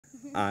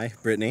I,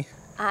 Brittany.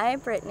 I,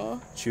 Brittany.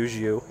 Choose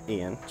you,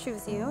 Ian.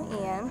 Choose you,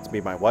 Ian. To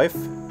be my wife.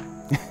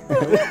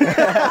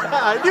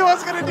 I knew I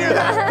was gonna do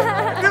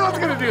that. I knew I was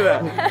gonna do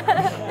that.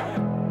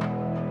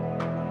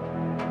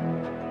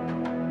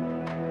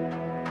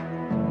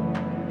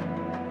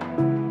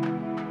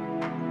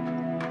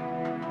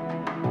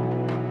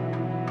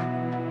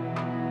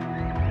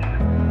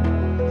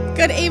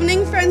 Good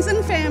evening, friends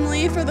and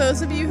family. For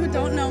those of you who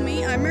don't know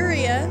me, I'm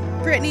Maria,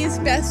 Brittany's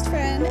best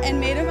friend and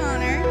maid of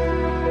honor.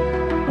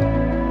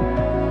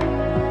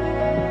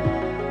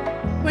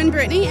 When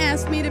Brittany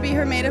asked me to be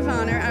her maid of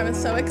honor, I was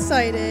so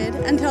excited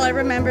until I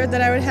remembered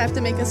that I would have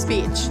to make a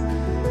speech.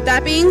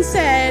 That being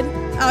said,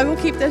 I will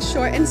keep this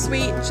short and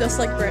sweet, just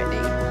like Brittany.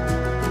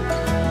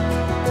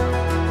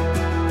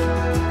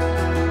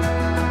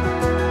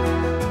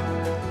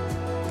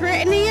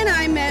 Brittany and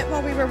I met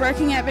while we were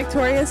working at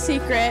Victoria's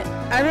Secret.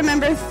 I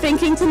remember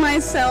thinking to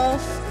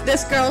myself,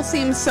 this girl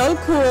seems so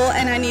cool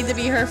and I need to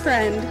be her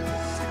friend.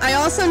 I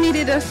also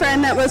needed a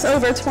friend that was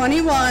over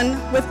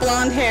 21 with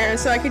blonde hair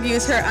so I could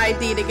use her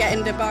ID to get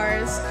into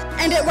bars.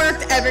 And it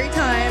worked every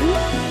time.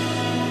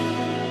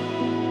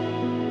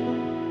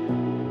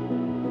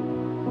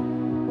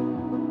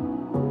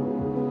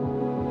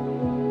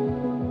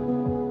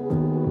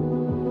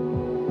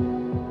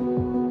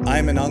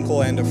 I'm an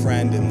uncle and a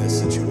friend in this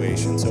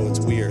situation, so it's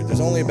weird. There's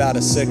only about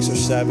a 6 or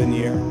 7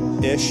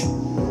 year-ish.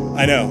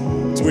 I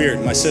know, it's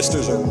weird. My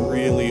sisters are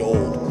really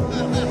old.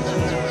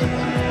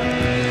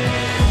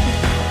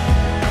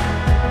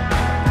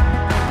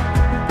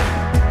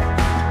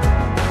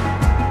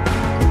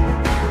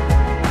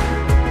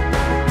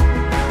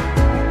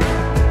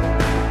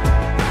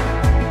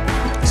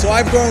 So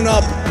I've grown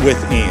up with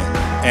Ian,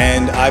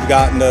 and I've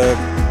gotten to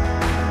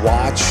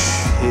watch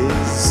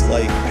his,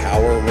 like,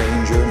 Power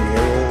Ranger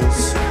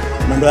murals.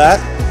 Remember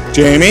that?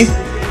 Jamie?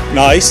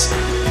 Nice.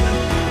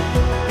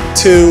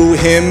 To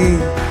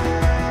him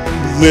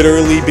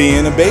literally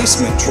being a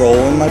basement troll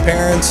in my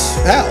parents'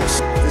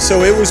 house.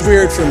 So it was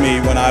weird for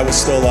me when I was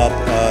still up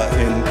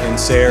in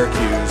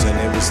Syracuse, and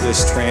it was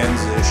this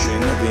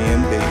transition of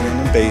Ian being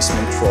a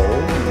basement troll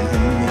and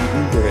him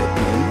meeting Brittany.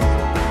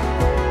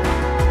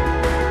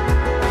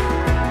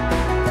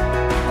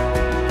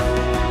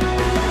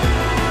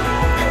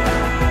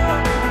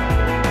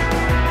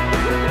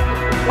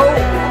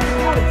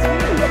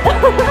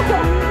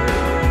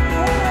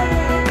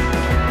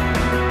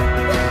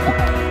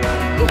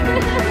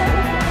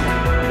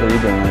 What are you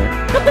doing here?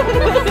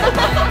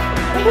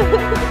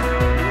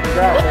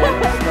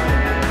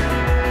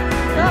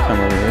 Come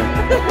over here.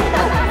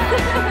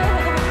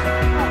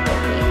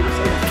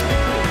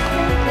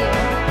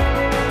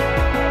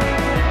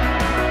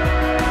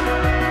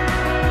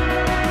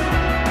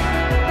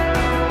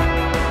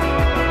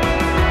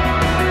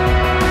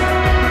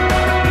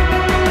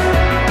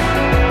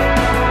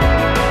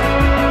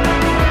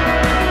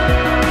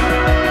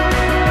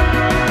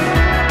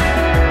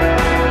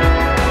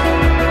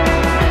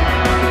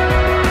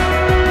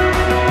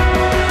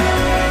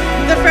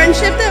 The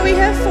friendship that we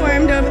have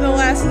formed over the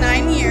last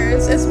 9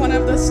 years is one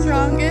of the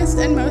strongest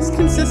and most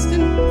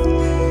consistent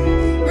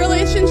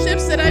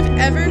relationships that I've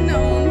ever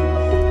known.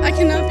 I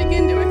cannot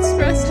begin to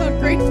express how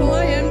grateful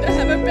I am to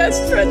have a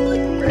best friend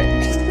like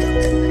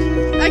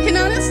Brittany. I can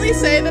honestly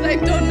say that I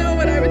don't know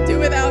what I would do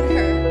without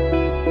her.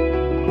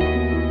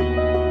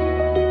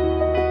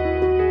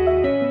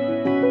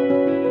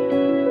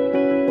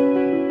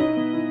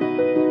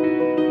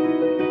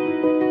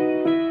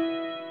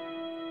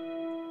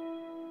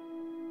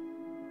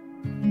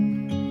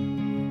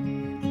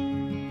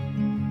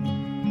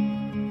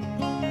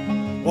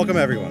 Welcome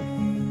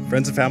everyone.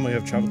 Friends and family who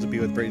have traveled to be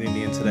with Brittany and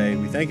Ian today,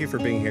 we thank you for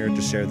being here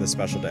to share this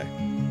special day.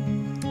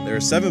 There are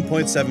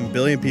 7.7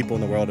 billion people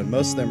in the world and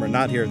most of them are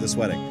not here at this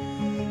wedding.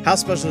 How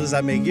special does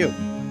that make you?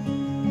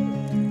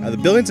 Out of the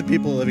billions of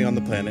people living on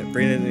the planet,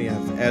 Brittany and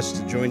Ian have asked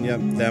to join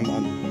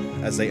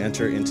them as they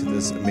enter into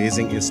this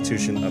amazing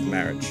institution of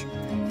marriage.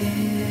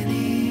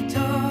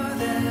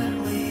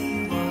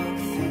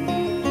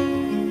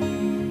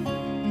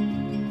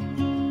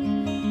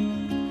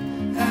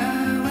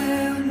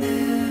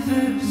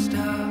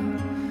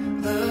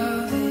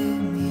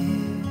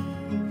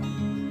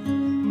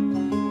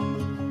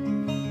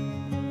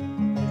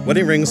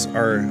 Wedding rings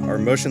are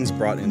emotions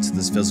brought into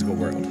this physical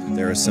world.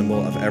 They're a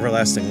symbol of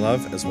everlasting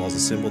love, as well as a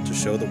symbol to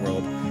show the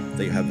world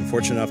that you have been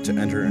fortunate enough to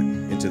enter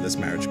into this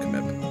marriage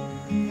commitment.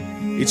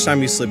 Each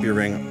time you slip your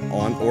ring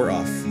on or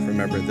off,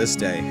 remember this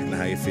day and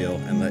how you feel,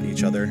 and let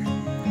each other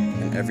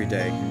and every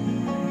day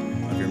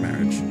of your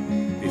marriage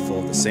be full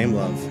of the same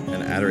love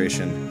and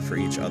adoration for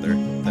each other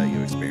that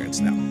you experience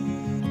now.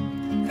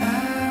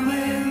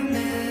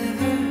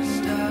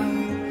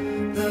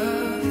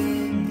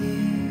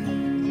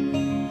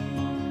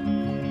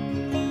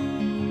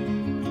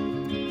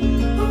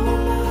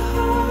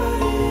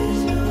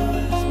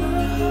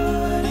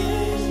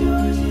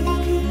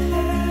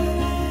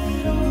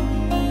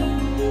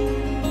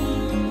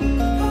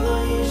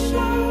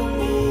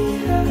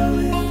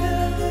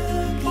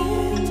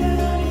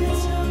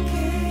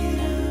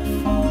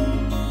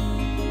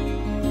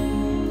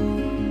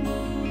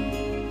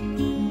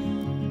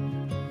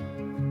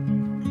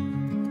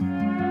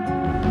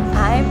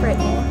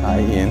 I,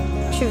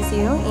 Ian, choose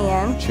you,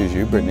 Ian, choose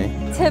you, Brittany,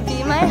 to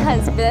be my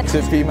husband.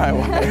 to be my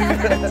wife.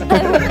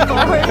 I look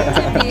forward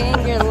to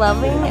being your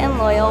loving and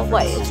loyal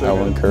wife. I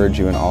will encourage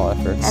you in all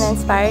efforts. And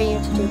inspire you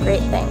to do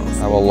great things.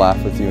 I will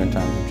laugh with you in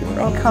times of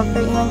joy. And comfort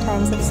you in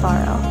times of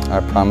sorrow. I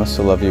promise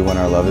to love you when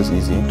our love is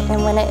easy.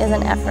 And when it is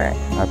an effort.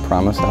 I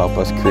promise to help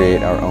us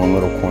create our own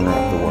little corner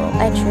of the world.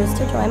 I choose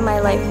to join my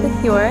life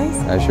with yours.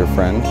 As your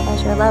friend.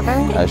 As your lover.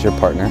 As your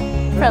partner.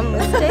 From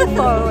this day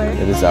forward.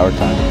 It is our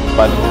time.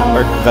 By the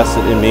power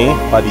vested in me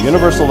by the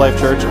Universal Life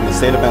Church in the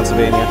state of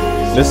Pennsylvania,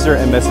 Mr.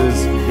 and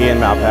Mrs. Ian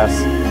Malpass,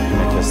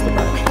 and I kiss the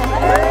bride.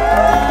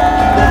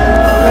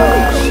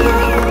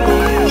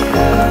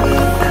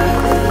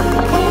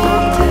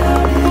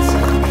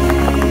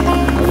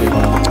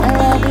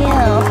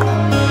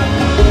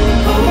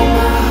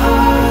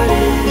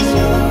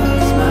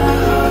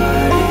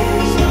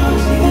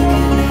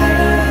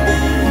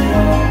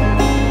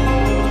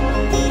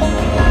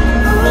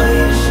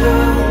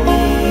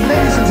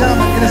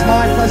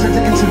 To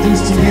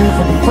introduce to you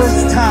for the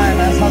first time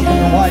as husband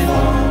and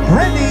wife,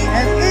 Brittany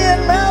and Ian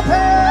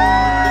Malpass.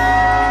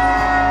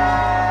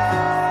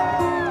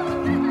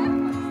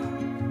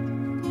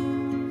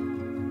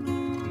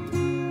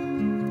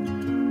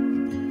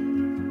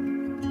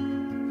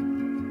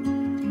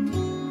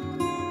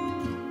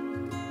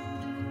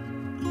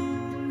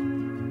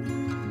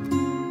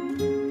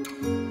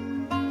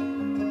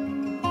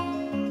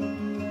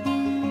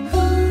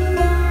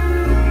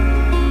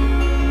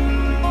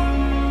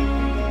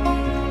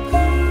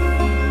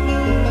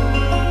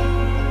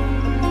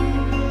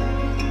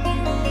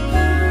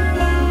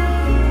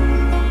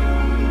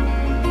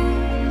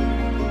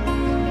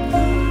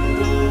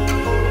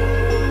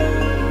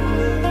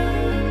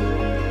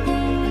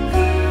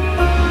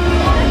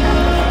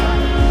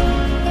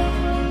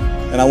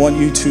 And I want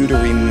you two to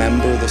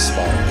remember the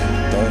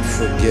spark. Don't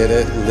forget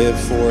it, live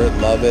for it,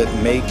 love it,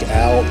 make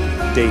out,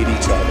 date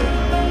each other,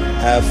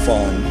 have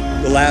fun.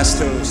 The last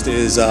toast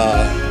is,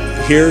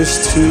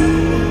 here's to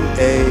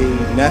a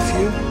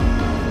nephew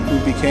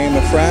who became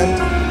a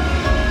friend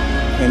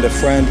and a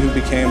friend who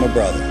became a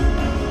brother.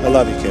 I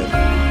love you,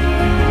 kid.